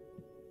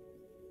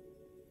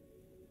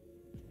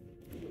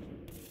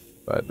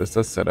 But this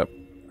does set up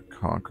a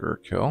Conqueror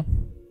kill.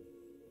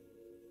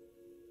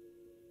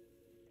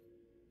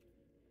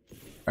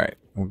 Alright,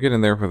 we'll get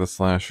in there for the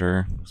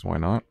Slasher, because why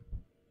not?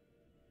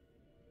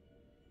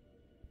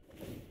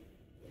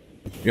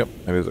 Yep,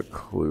 that is a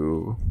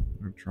clue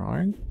we're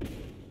drawing.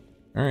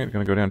 Alright,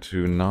 gonna go down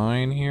to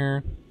 9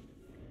 here.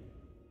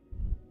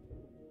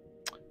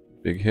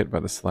 Big hit by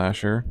the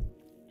Slasher.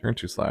 Turn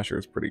 2 Slasher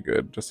is pretty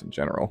good, just in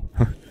general.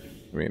 I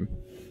mean,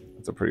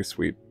 that's a pretty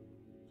sweet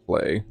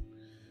play.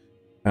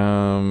 Do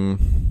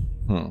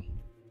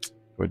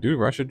I do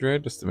Rush of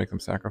Dread just to make them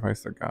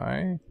sacrifice their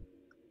guy?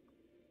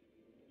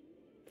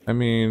 I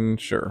mean,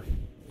 sure.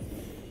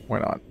 Why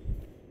not?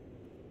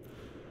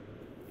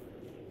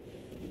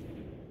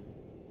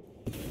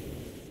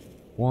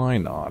 Why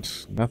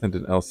not?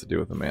 Nothing else to do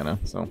with the mana,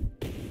 so...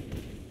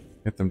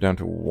 Get them down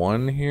to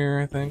 1 here,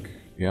 I think.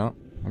 Yeah,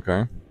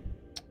 okay.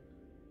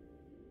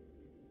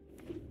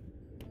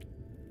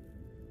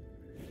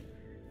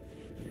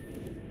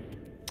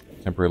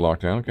 Temporary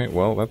lockdown. Okay,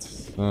 well,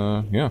 that's,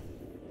 yeah.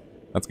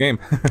 That's game.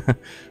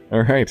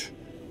 Alright.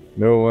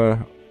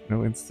 No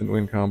instant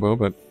win combo,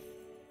 but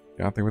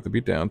got there with the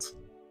beatdowns.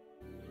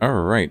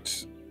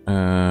 Alright.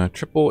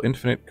 Triple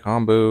infinite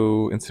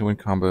combo, instant win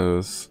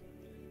combos.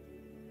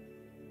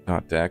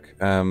 Dot deck.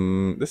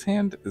 This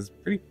hand is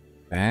pretty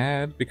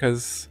bad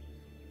because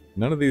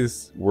None of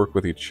these work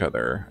with each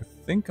other. I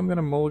think I'm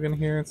gonna mulligan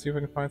here and see if I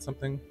can find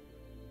something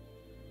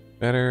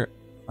better.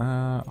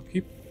 I'll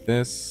keep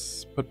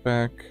this, put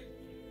back...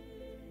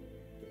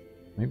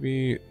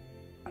 Maybe...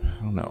 I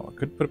don't know. I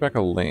could put back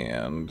a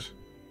land.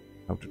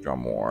 Hope to draw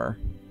more.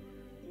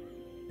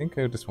 I think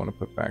I just want to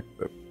put back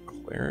the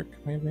Cleric,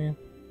 maybe?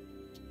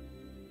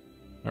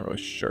 Not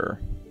really sure.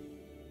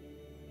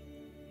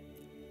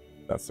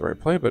 That's the right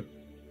play, but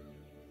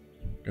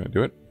gonna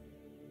do it.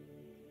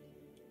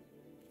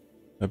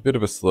 A bit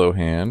of a slow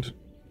hand.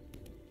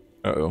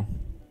 Uh-oh.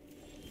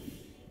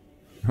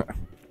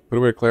 Put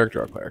away a Cleric,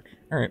 draw a Cleric.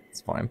 Alright,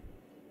 it's fine.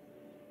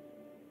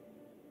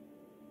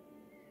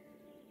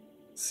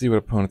 Let's see what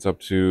opponent's up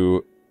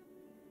to.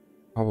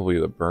 Probably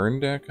the burn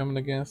deck, I'm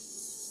gonna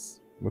guess.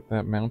 With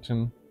that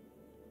mountain.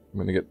 I'm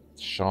gonna get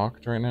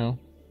shocked right now.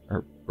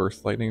 Or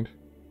burst lightninged.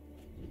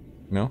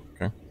 No?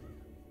 Okay.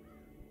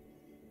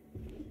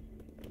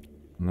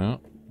 No.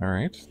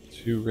 Alright.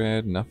 2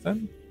 red,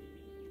 nothing.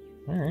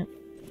 Alright.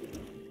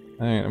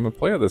 Alright, I'm gonna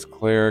play out this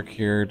Cleric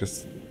here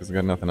just because I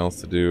got nothing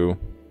else to do.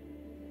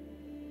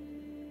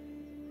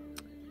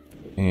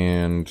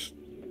 And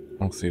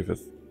we'll see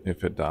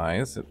if it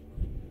dies.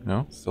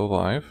 No, still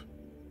alive.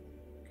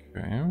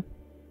 Okay.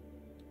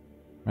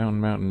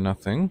 Mountain,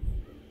 nothing.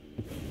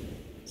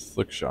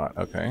 Slick shot,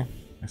 okay.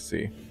 I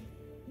see.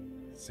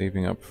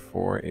 Saving up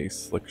for a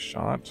slick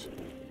shot.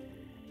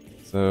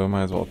 So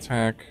might as well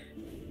attack.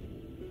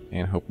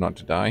 And hope not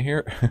to die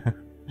here.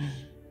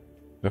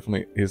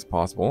 Definitely is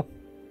possible.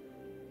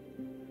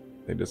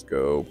 They just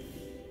go...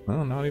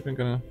 Oh, not even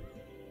gonna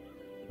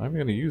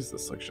use the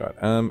slick shot.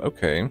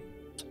 Okay.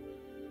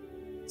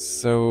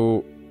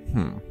 So,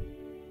 I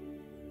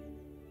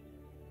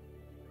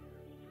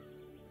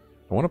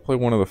want to play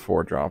one of the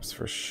 4-drops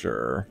for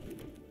sure.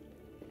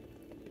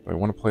 I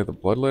want to play the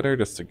Bloodletter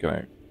just to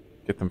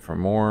get them for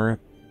more.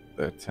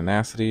 The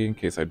Tenacity in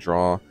case I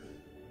draw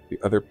the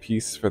other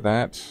piece for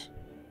that.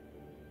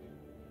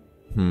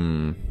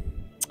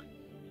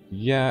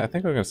 Yeah, I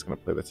think I'm just going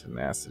to play the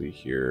Tenacity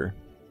here.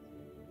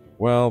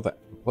 Well, the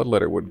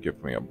Bloodletter would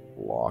give me a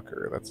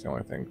blocker. That's the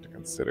only thing to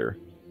consider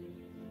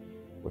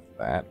with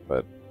that,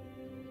 but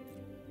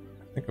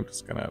I think I'm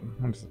just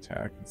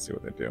attack and see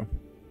what they do.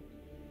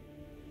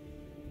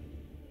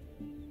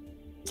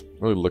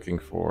 Really looking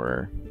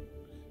for...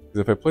 Because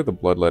if I play the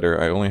Bloodletter,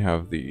 I only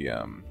have the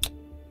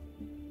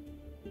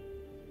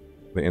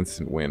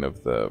instant win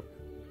of the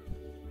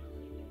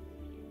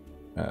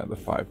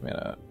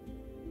 5-mana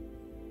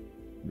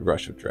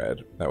Rush of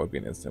Dread. That would be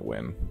an instant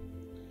win.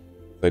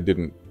 I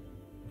don't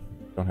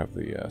have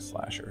the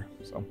Slasher,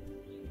 so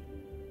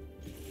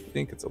I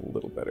think it's a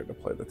little better to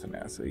play the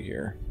Tenacity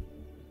here.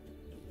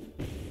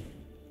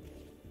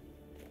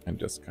 And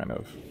just kind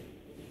of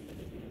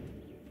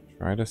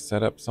try to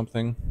set up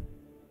something.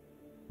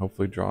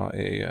 Hopefully draw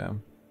a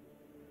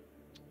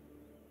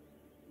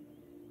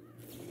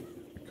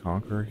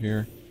Conqueror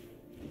here.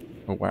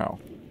 Oh wow.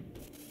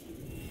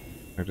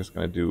 They're just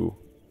gonna do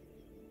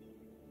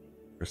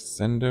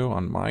Crescendo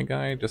on my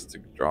guy just to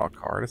draw a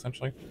card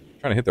essentially.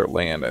 Trying to hit their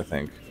land, I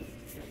think.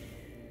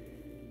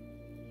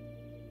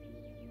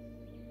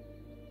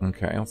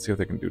 Okay, let's see if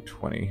they can do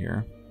 20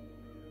 here.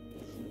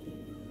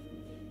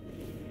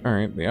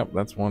 Alright, yep,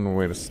 that's one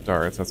way to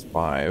start. So that's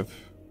 5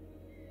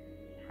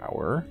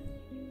 power.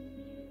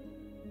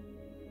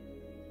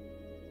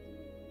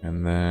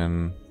 And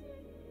then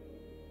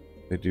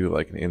they do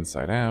like an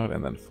inside out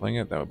and then fling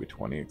it. That would be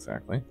 20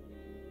 exactly.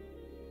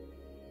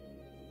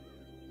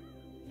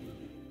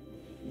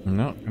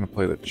 No, I'm going to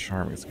play the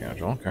Charming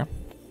Scoundrel. Okay.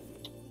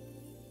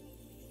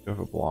 Do have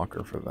a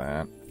blocker for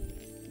that.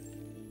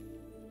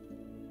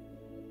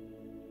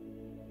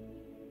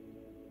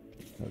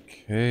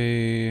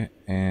 Okay,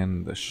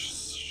 and the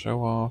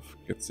show off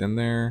gets in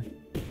there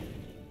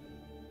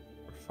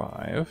for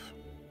 5.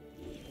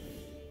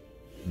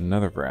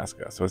 Another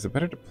Vraska. So is it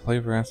better to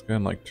play Vraska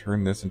and like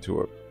turn this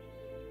into a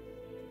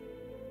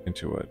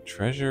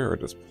treasure, or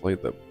just play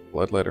the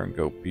Bloodletter and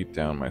go beat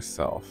down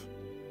myself?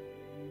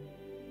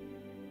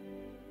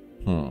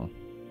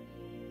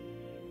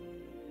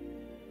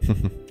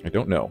 I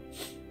don't know.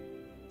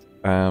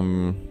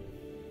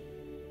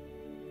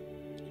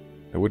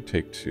 I would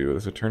take 2.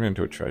 This would turn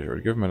into a treasure. It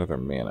would give him another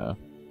mana.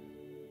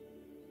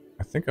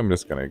 I think I'm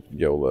just gonna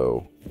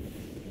YOLO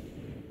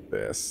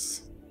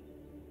this.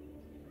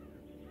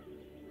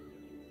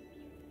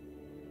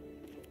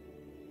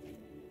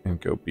 And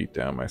go beat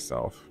down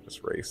myself.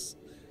 Just race.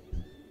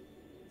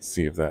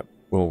 See if that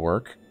will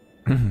work.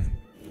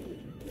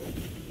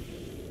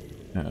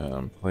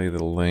 Play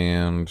the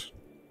land.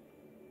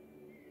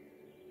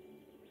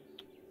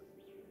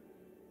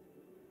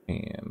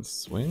 And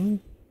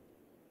swing.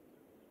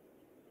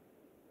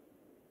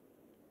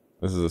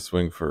 This is a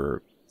swing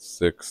for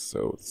 6,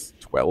 so it's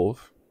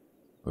 12.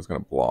 I was gonna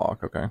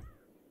block, okay.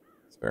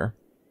 It's fair.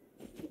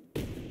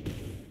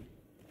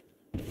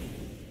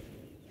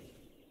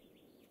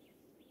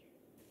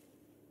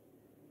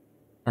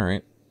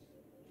 Alright.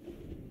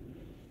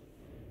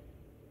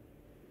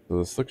 So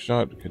the slick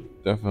shot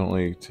could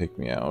definitely take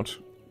me out.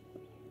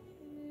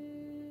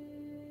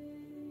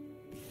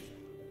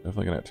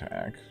 Definitely gonna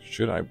attack.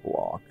 Should I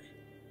block?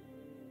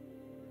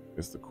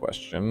 Is the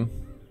question.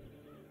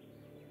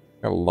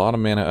 Got a lot of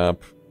mana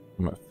up.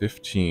 I'm at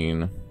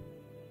 15.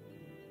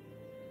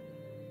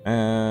 I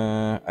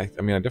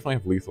mean, I definitely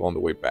have lethal on the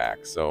way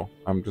back, so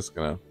I'm just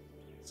gonna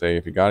say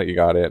if you got it, you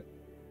got it.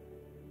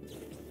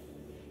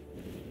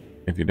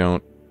 If you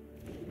don't,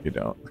 you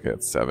don't. Okay,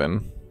 it's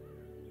 7.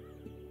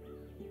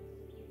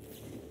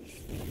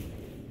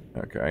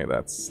 Okay,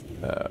 that's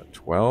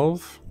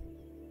 12.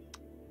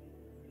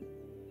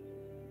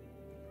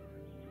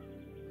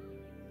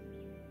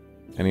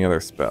 Any other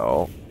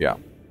spell? Yeah,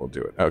 we'll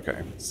do it.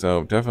 Okay,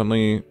 so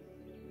definitely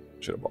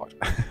should have blocked.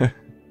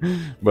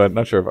 But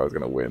not sure if I was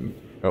going to win.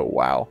 Oh,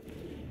 wow.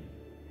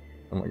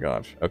 Oh my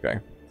gosh. Okay.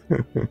 I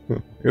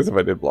guess if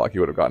I did block, you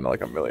would have gotten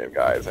like a million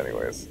guys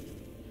anyways.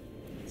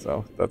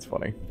 So, that's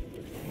funny.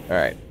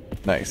 Alright,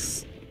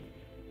 nice.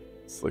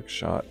 Slick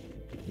shot.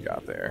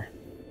 Got there.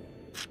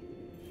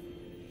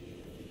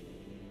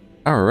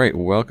 Alright,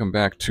 welcome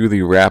back to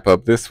the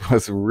wrap-up. This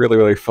was really,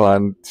 really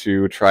fun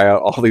to try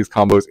out all these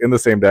combos in the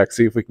same deck,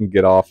 see if we can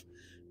get off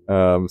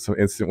some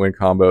instant win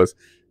combos.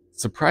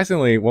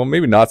 Surprisingly, well,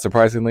 maybe not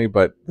surprisingly,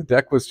 but the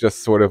deck was just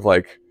sort of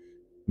like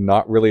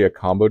not really a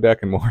combo deck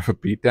and more of a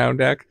beatdown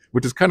deck,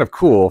 which is kind of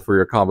cool for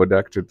your combo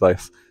deck to like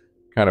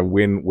kind of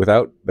win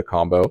without the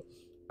combo.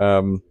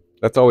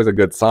 That's always a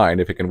good sign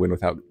if it can win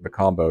without the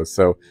combos.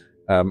 So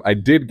I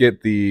did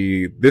get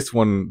this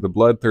one, the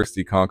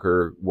Bloodthirsty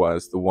Conqueror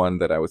was the one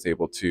that I was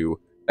able to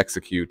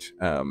execute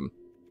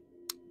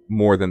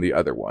more than the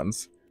other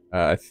ones.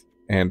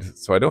 And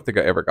so I don't think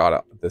I ever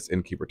got this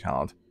Innkeeper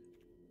talent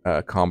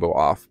combo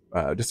off,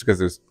 just because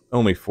there's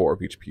only 4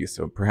 of each piece,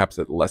 so perhaps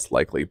it's less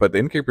likely. But the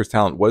Innkeeper's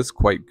talent was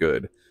quite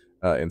good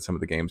in some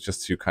of the games,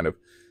 just to kind of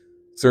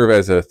serve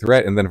as a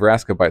threat, and then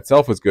Vraska by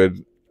itself was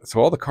good. So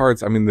all the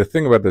cards, I mean, the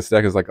thing about this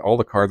deck is like all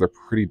the cards are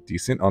pretty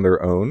decent on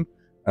their own.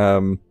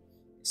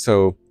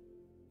 So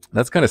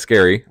that's kind of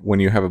scary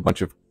when you have a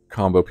bunch of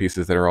combo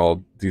pieces that are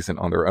all decent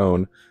on their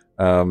own.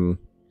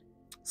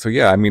 So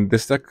yeah, I mean,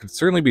 this deck could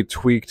certainly be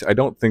tweaked. I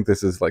don't think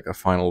this is like a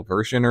final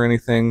version or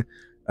anything.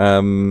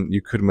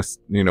 You could,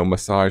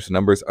 massage the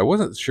numbers. I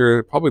wasn't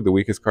sure. Probably the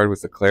weakest card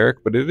was the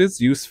Cleric, but it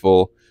is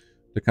useful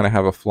to kind of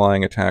have a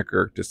flying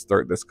attacker to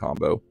start this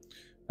combo.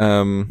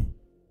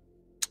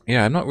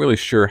 Yeah, I'm not really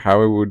sure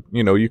how it would,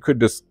 you could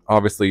just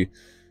obviously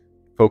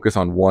focus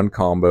on one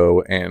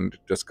combo and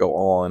just go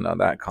all in on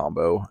that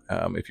combo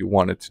if you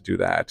wanted to do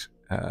that.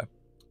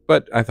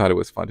 But I thought it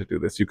was fun to do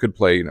this. You could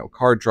play,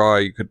 card draw.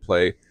 You could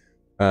play,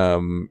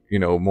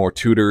 more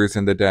tutors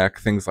in the deck,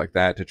 things like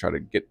that to try to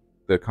get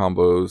the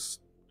combos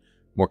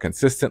more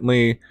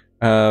consistently.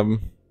 But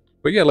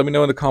yeah, let me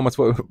know in the comments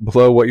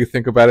below what you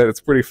think about it. It's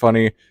pretty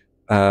funny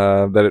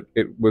that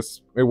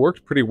it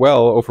worked pretty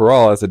well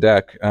overall as a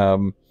deck.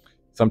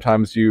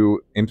 Sometimes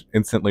you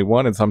instantly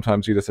won, and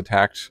sometimes you just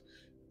attacked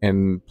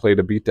and played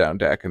a beatdown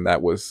deck, and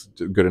that was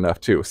good enough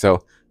too.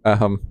 So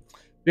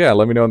yeah,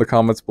 let me know in the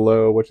comments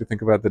below what you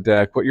think about the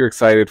deck, what you're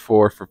excited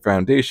for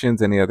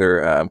foundations, any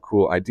other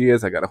cool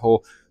ideas. I got a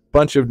whole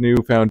bunch of new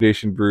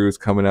foundation brews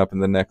coming up in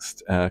the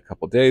next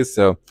couple days,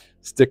 so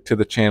stick to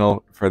the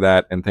channel for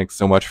that, and thanks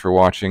so much for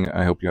watching.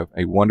 I hope you have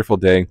a wonderful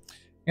day,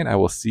 and I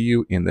will see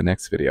you in the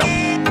next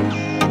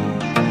video.